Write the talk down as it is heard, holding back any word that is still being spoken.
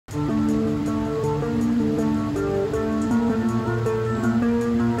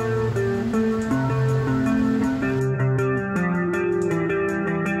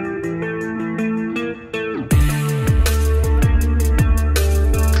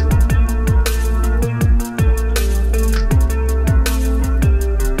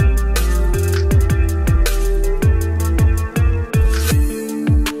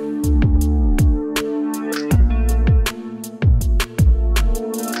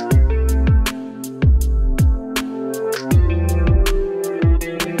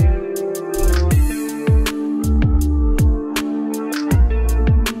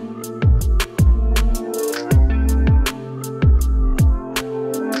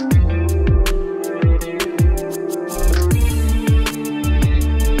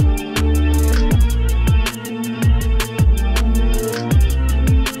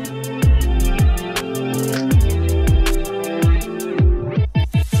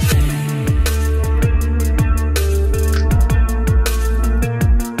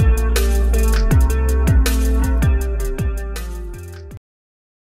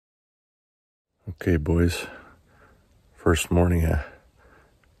Okay, boys, first morning of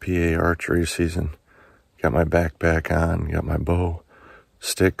PA archery season. Got my backpack on, got my bow,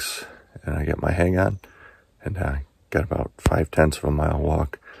 sticks, and I got my hang on, and I got about 5/10 of a mile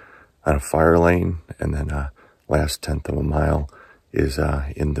walk on a fire lane, and then last 10th of a mile is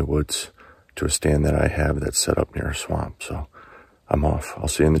in the woods to a stand that I have that's set up near a swamp. So I'm off. I'll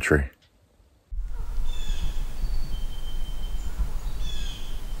see you in the tree.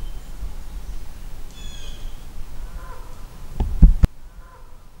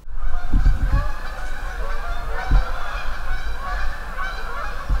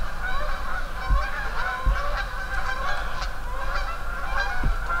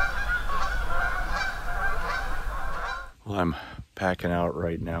 Well, I'm packing out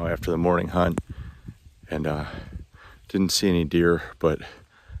right now after the morning hunt, and didn't see any deer, but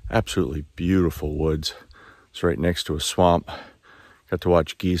absolutely beautiful woods. It's right next to a swamp. Got to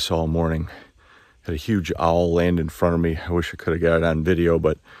watch geese all morning. Had a huge owl land in front of me. I wish I could have got it on video,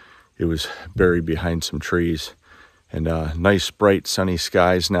 but it was buried behind some trees. And nice, bright, sunny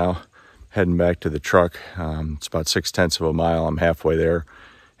skies now. Heading back to the truck. It's about 6/10 of a mile. I'm halfway there.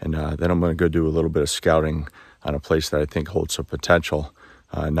 And then I'm going to go do a little bit of scouting on a place that I think holds some potential,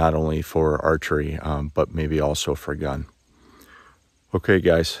 not only for archery, but maybe also for gun. Okay,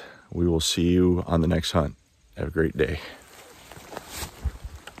 guys, we will see you on the next hunt. Have a great day.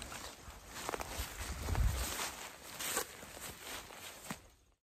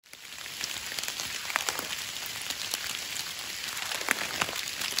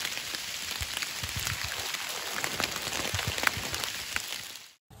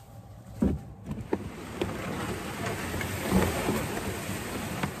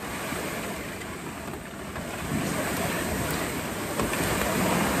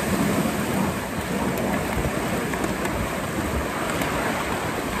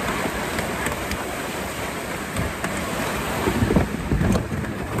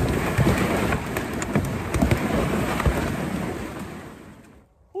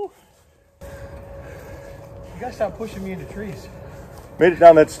 You gotta stop pushing me into trees. Made it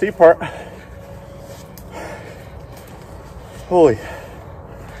down that steep part. Holy.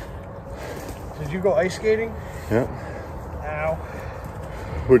 Did you go ice skating? Yeah. Ow.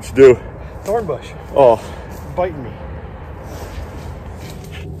 What'd you do? Thorn bush. Oh. Biting me.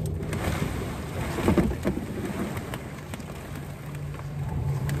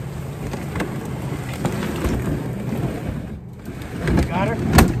 You got her?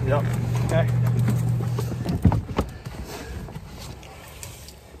 Yep. Okay.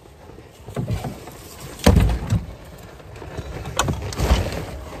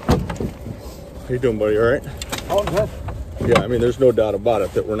 How you doing, buddy? All right? Oh, good. Yeah, I mean, there's no doubt about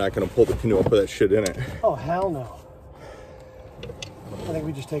it that we're not going to pull the canoe up with that shit in it. Oh, hell no. I think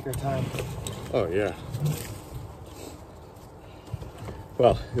we just take our time. Oh, yeah.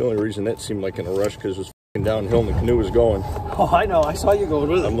 Well, the only reason that seemed like in a rush because it was f***ing downhill and the canoe was going. Oh, I know. I saw you going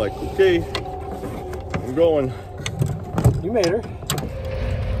with it. I'm like, okay, I'm going. You made her.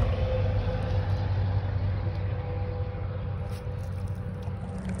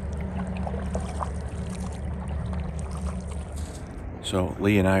 So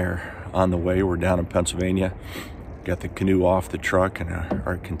Lee and I are on the way. We're down in Pennsylvania. Got the canoe off the truck and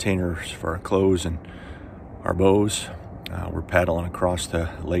our containers for our clothes and our bows. We're paddling across the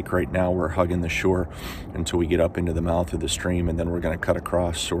lake right now. We're hugging the shore until we get up into the mouth of the stream, and then we're going to cut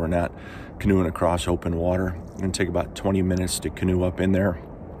across so we're not canoeing across open water. It's going to take about 20 minutes to canoe up in there.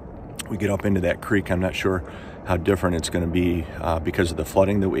 We get up into that creek. I'm not sure how different it's going to be because of the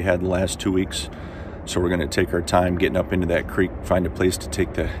flooding that we had the last 2 weeks. So we're going to take our time getting up into that creek, find a place to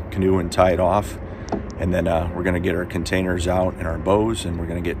take the canoe and tie it off. And then we're going to get our containers out and our bows, and we're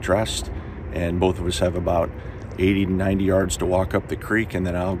going to get dressed. And both of us have about 80 to 90 yards to walk up the creek, and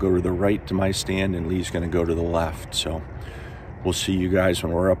then I'll go to the right to my stand, and Lee's going to go to the left. So we'll see you guys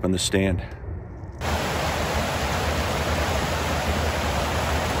when we're up in the stand.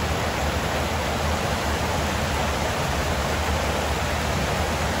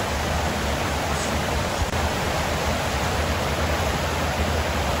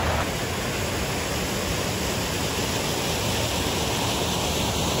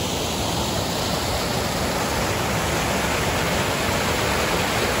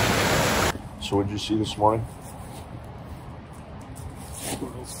 So what did you see this morning?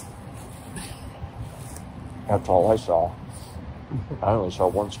 That's all I saw. I only saw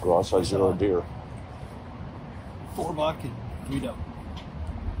one squirrel. I saw 0 deer. 4 buck and 3 doe.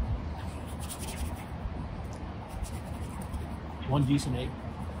 1 geese and 8.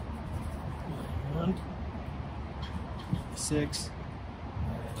 1, 6,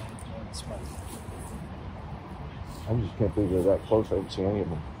 and 1 spike. I just can't believe they're that close. I haven't seen any of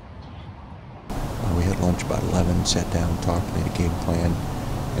them. We had lunch about 11, sat down, talked, made a game plan,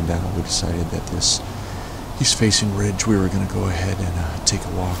 and we decided that this east-facing ridge we were going to go ahead and take a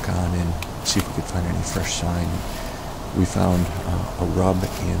walk on and see if we could find any fresh sign. We found a rub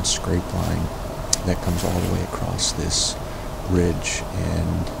and scrape line that comes all the way across this ridge,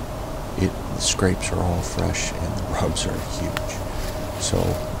 and the scrapes are all fresh and the rubs are huge. So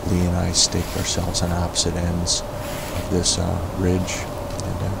Lee and I staked ourselves on opposite ends of this ridge,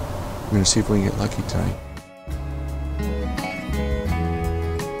 and we're going to see if we can get lucky tonight.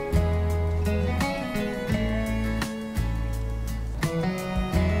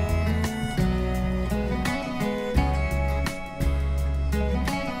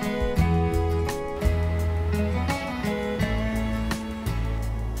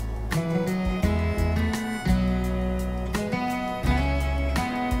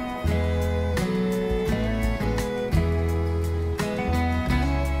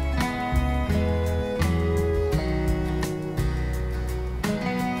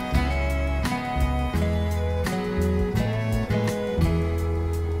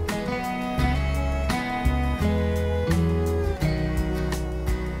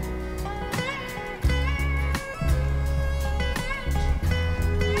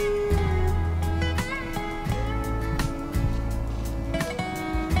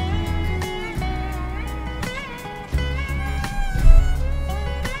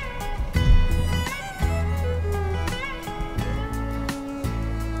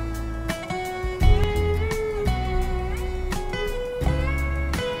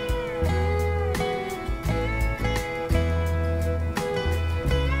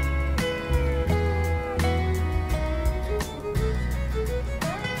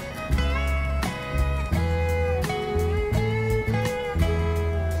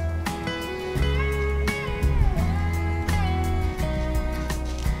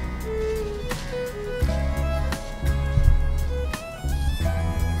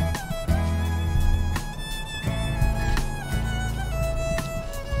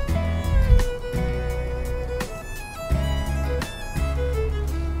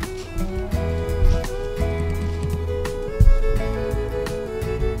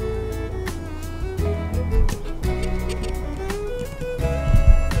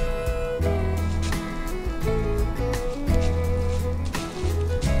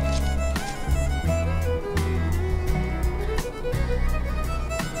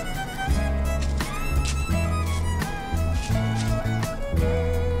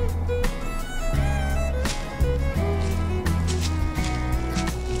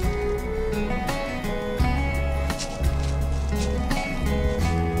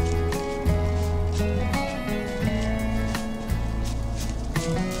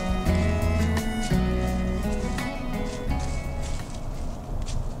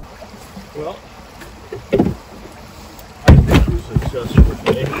 Well, I think it was a successful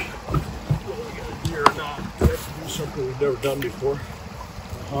day. Whether we got a deer or not, we have to do something we've never done before.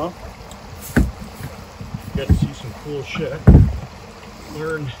 Got to see some cool shit.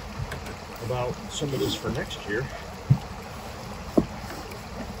 Learn about some of this for next year.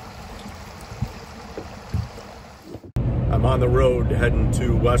 I'm on the road heading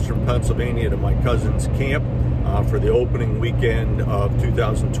to Western Pennsylvania to my cousin's camp for the opening weekend of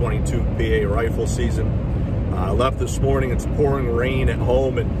 2022 PA rifle season. I left this morning, it's pouring rain at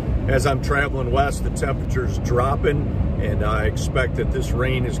home, and as I'm traveling west, the temperature's dropping, and I expect that this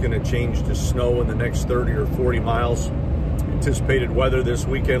rain is going to change to snow in the next 30 or 40 miles. Anticipated weather this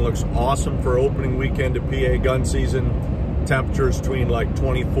weekend looks awesome for opening weekend of PA gun season. Temperatures between like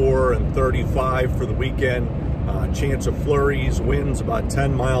 24 and 35 for the weekend. Chance of flurries, winds about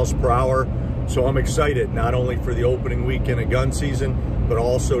 10 miles per hour. So I'm excited not only for the opening weekend of gun season, but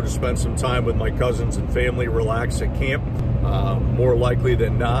also to spend some time with my cousins and family, relax at camp. More likely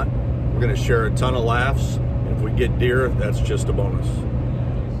than not, we're gonna share a ton of laughs. And if we get deer, that's just a bonus.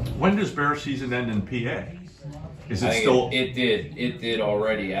 When does bear season end in PA? Is it still? It did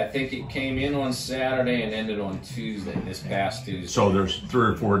already. I think it came in on Saturday and ended on Tuesday, this past Tuesday. So there's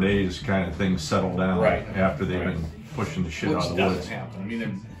 3 or 4 days kind of things settle down right after they've been pushing the shit Which out of the woods. doesn't happen. I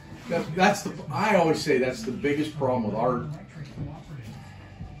mean, that's the. I always say that's the biggest problem with our.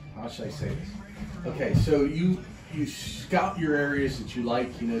 How should I say this? Okay, so you scout your areas that you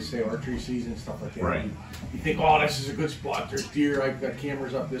like, you know, say archery season, stuff like that. Right. You think, oh, this is a good spot. There's deer. I've got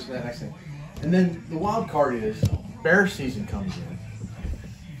cameras up. This and that next thing. And then the wild card is bear season comes in.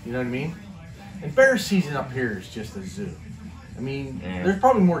 You know what I mean? And bear season up here is just a zoo. I mean, there's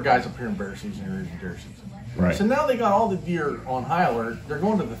probably more guys up here in bear season than there is in deer season. Right. So now they got all the deer on high alert. They're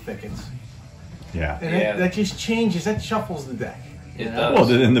going to the thickets. Yeah. And that just changes, that shuffles the deck. It does.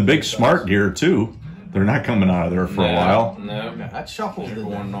 Well, and the big smart deer too. They're not coming out of there for a while. No, That shuffles the deck.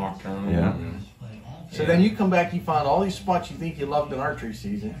 going nocturnal. Yeah. So then you come back, you find all these spots you think you loved in archery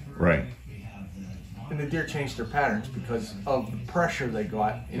season, Right. and the deer changed their patterns because of the pressure they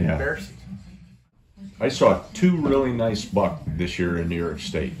got in the bear season. I saw 2 really nice buck this year in New York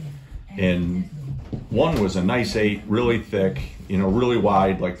State, and one was a nice 8, really thick, you know, really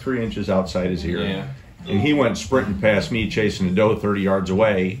wide, like 3 inches outside his ear. Yeah. And he went sprinting past me, chasing a doe 30 yards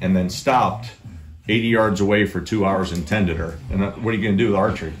away, and then stopped 80 yards away for 2 hours and tended her. And what are you going to do with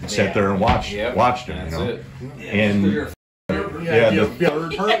archery? Sat there and watched him, That's you know. it. And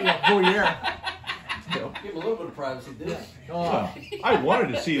Give a little bit of privacy, didn't I wanted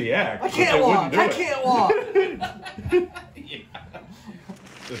to see the act. I can't walk. I can't walk.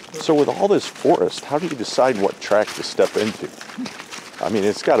 So with all this forest, how do you decide what track to step into? I mean,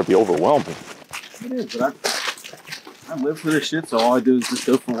 it's got to be overwhelming. It is, but I live for this shit, so all I do is just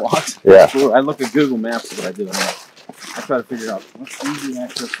go for walks. Yeah. I look at Google Maps is what I do. I try to figure out what's easy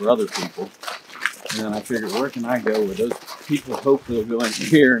access for other people. And then I figure, where can I go where those people hopefully will go in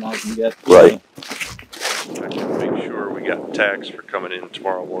here and I can get... Right. I can make sure we got tags for coming in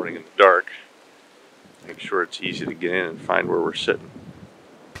tomorrow morning in the dark. Make sure it's easy to get in and find where we're sitting.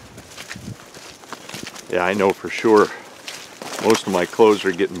 Yeah, I know for sure most of my clothes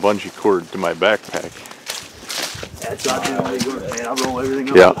are getting bungee corded to my backpack. That's not the only good thing. I roll everything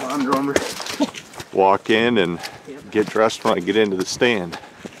up Yeah. with my drummer. Walk in and get dressed when I get into the stand.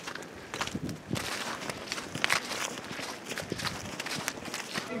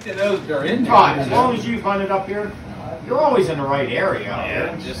 Todd, as long as you find it up here, you're always in the right area.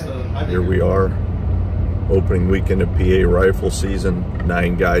 Yeah, just Here we are, opening weekend of PA rifle season.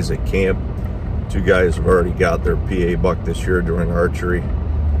 9 guys at camp. 2 guys have already got their PA buck this year during archery.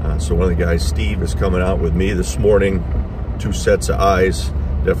 So one of the guys, Steve, is coming out with me this morning. 2 sets of eyes.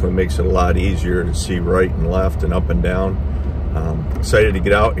 Definitely makes it a lot easier to see right and left and up and down. Excited to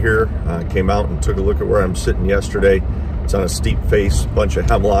get out here. Came out and took a look at where I'm sitting yesterday. It's on a steep face, bunch of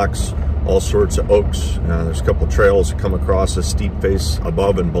hemlocks, all sorts of oaks. There's a couple trails that come across a steep face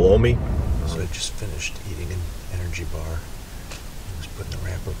above and below me. So I just finished eating an energy bar. I was putting the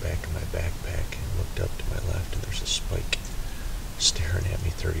wrapper back in my backpack and looked up to my left and there's a spike staring at me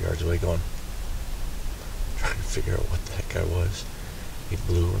 30 yards away going, trying to figure out what the heck I was. He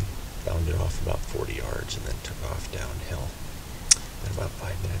blew and bounded off about 40 yards and then took off downhill. And about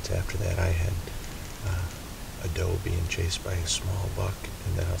 5 minutes after that I had a doe being chased by a small buck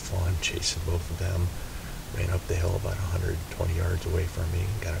and then a fawn chasing both of them. Ran up the hill about 120 yards away from me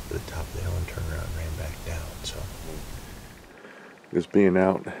and got up to the top of the hill and turned around and ran back down. So just being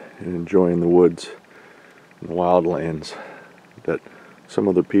out and enjoying the woods and the wildlands that some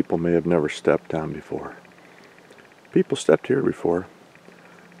other people may have never stepped on before. People stepped here before.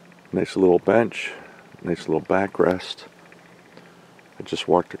 Nice little bench, nice little backrest. I just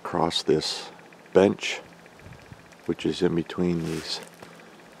walked across this bench, which is in between these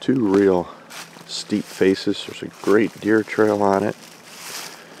 2 real steep faces. There's a great deer trail on it.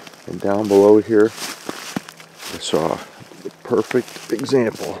 And down below here, I saw the perfect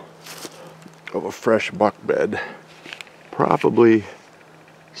example of a fresh buck bed. Probably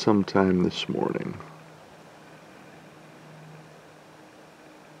sometime this morning.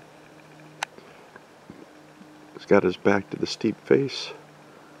 He's got his back to the steep face.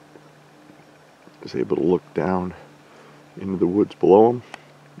 He's able to look down into the woods below him.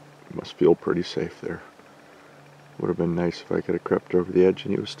 He must feel pretty safe there. Would have been nice if I could have crept over the edge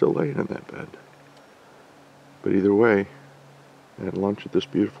and he was still laying in that bed. But either way, I had lunch at this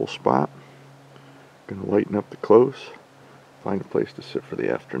beautiful spot. Gonna lighten up the clothes, find a place to sit for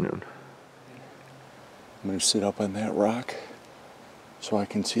the afternoon. I'm going to sit up on that rock so I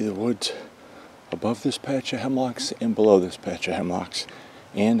can see the woods above this patch of hemlocks and below this patch of hemlocks.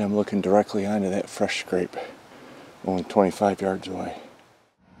 And I'm looking directly onto that fresh scrape, only 25 yards away.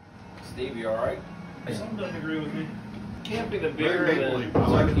 Steve, you alright? Some don't agree with me. Can't be the bigger than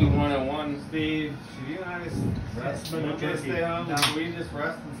Turkey 101. Steve, should you and I just stay home? Should we just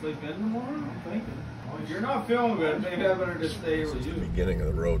rest and sleep in tomorrow? I'm thinking. Well, if you're not feeling good, maybe I better just stay here with you. Beginning of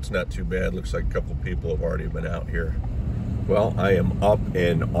the road's not too bad. Looks like a couple people have already been out here. Well, I am up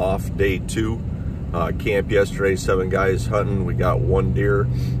and off day 2. Camp yesterday, 7 guys hunting. We got 1 deer,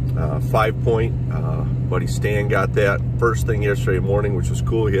 5 point. Buddy Stan got that first thing yesterday morning, which was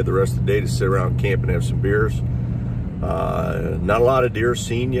cool. He had the rest of the day to sit around camp and have some beers. Not a lot of deer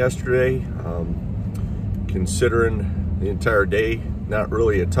seen yesterday. Considering the entire day, not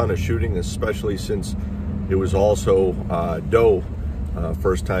really a ton of shooting, especially since it was also doe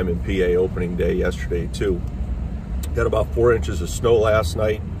First time in PA opening day yesterday too. Got about 4 inches of snow last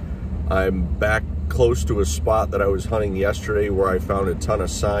night. I'm back close to a spot that I was hunting yesterday where I found a ton of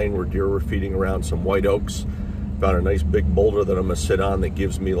sign where deer were feeding around some white oaks. Found a nice big boulder that I'm gonna sit on that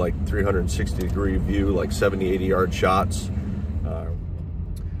gives me like 360-degree view, like 70, 80-yard shots.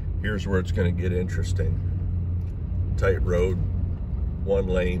 Here's where it's gonna get interesting. Tight road, 1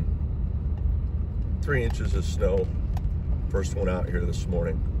 lane, 3 inches of snow. First one out here this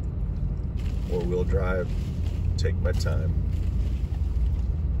morning. 4-wheel drive, take my time.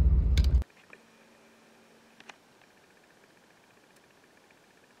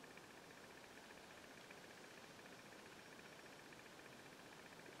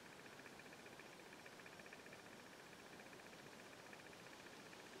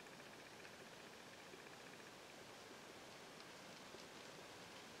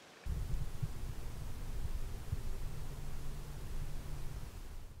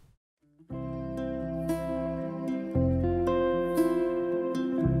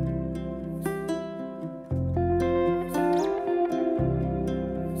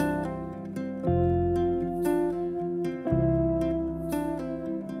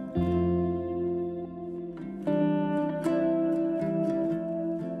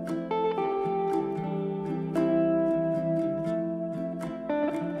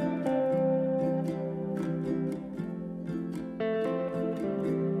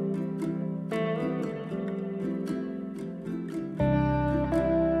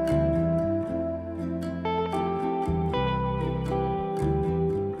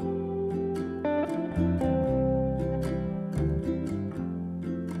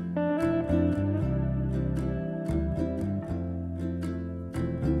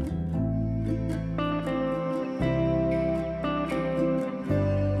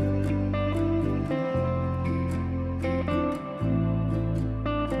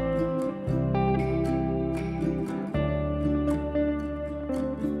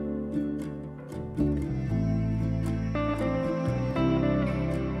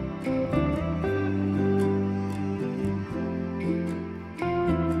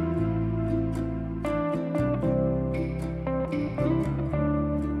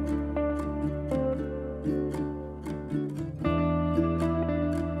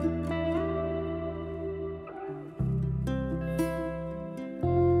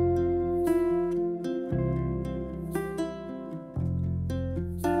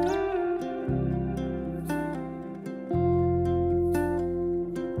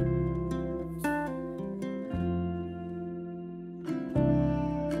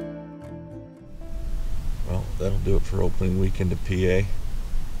 That'll do it for opening weekend of PA.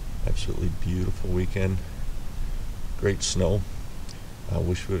 Absolutely beautiful weekend. Great snow. I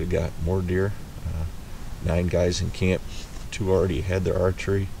wish we would have got more deer. 9 guys in camp. 2 already had their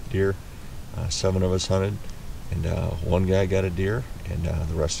archery deer. 7 of us hunted, and 1 guy got a deer, and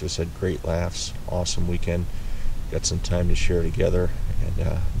the rest of us had great laughs. Awesome weekend. Got some time to share together, and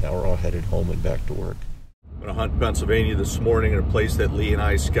now we're all headed home and back to work. I'm gonna hunt Pennsylvania this morning in a place that Lee and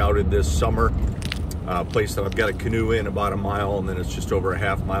I scouted this summer. A place that I've got a canoe in about a mile, and then it's just over a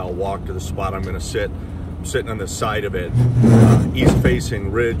half-mile walk to the spot I'm going to sit. I'm sitting on the side of it,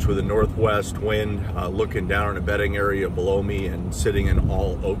 east-facing ridge with a northwest wind, looking down on a bedding area below me and sitting in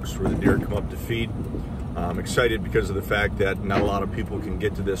all oaks where the deer come up to feed. I'm excited because of the fact that not a lot of people can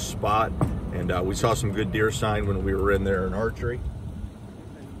get to this spot, and we saw some good deer sign when we were in there in archery.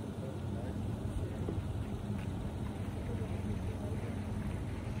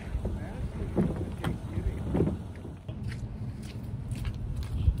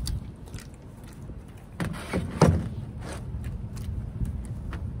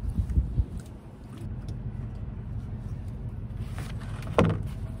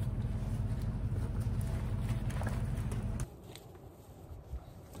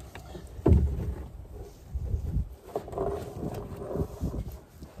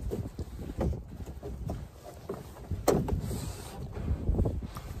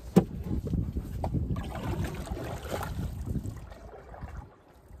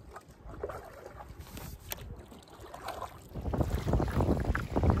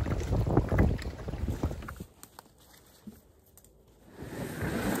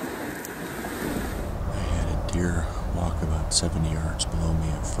 Deer walk about 70 yards below me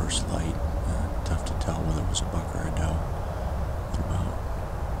at first light. Tough to tell whether it was a buck or a doe. At about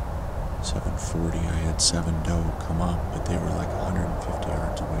 7:40, I had 7 doe come up, but they were like 150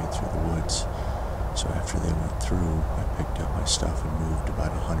 yards away through the woods. So after they went through, I picked up my stuff and moved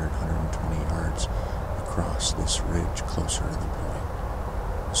about 100, 120 yards across this ridge closer to the point.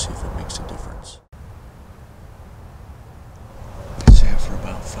 We'll see if it makes a difference.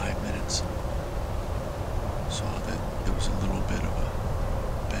 distance. Saw that there was a little bit of a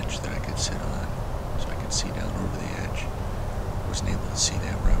bench that I could sit on, so I could see down over the edge. Wasn't able to see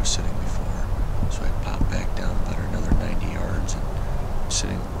that where I was sitting before, so I popped back down about another 90 yards and I'm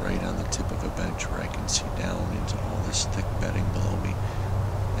sitting right on the tip of a bench where I can see down into all this thick bedding below me,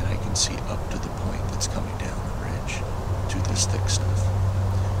 and I can see up to the point that's coming down the ridge to this thick stuff.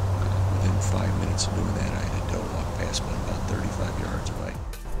 Within 5 minutes of doing that,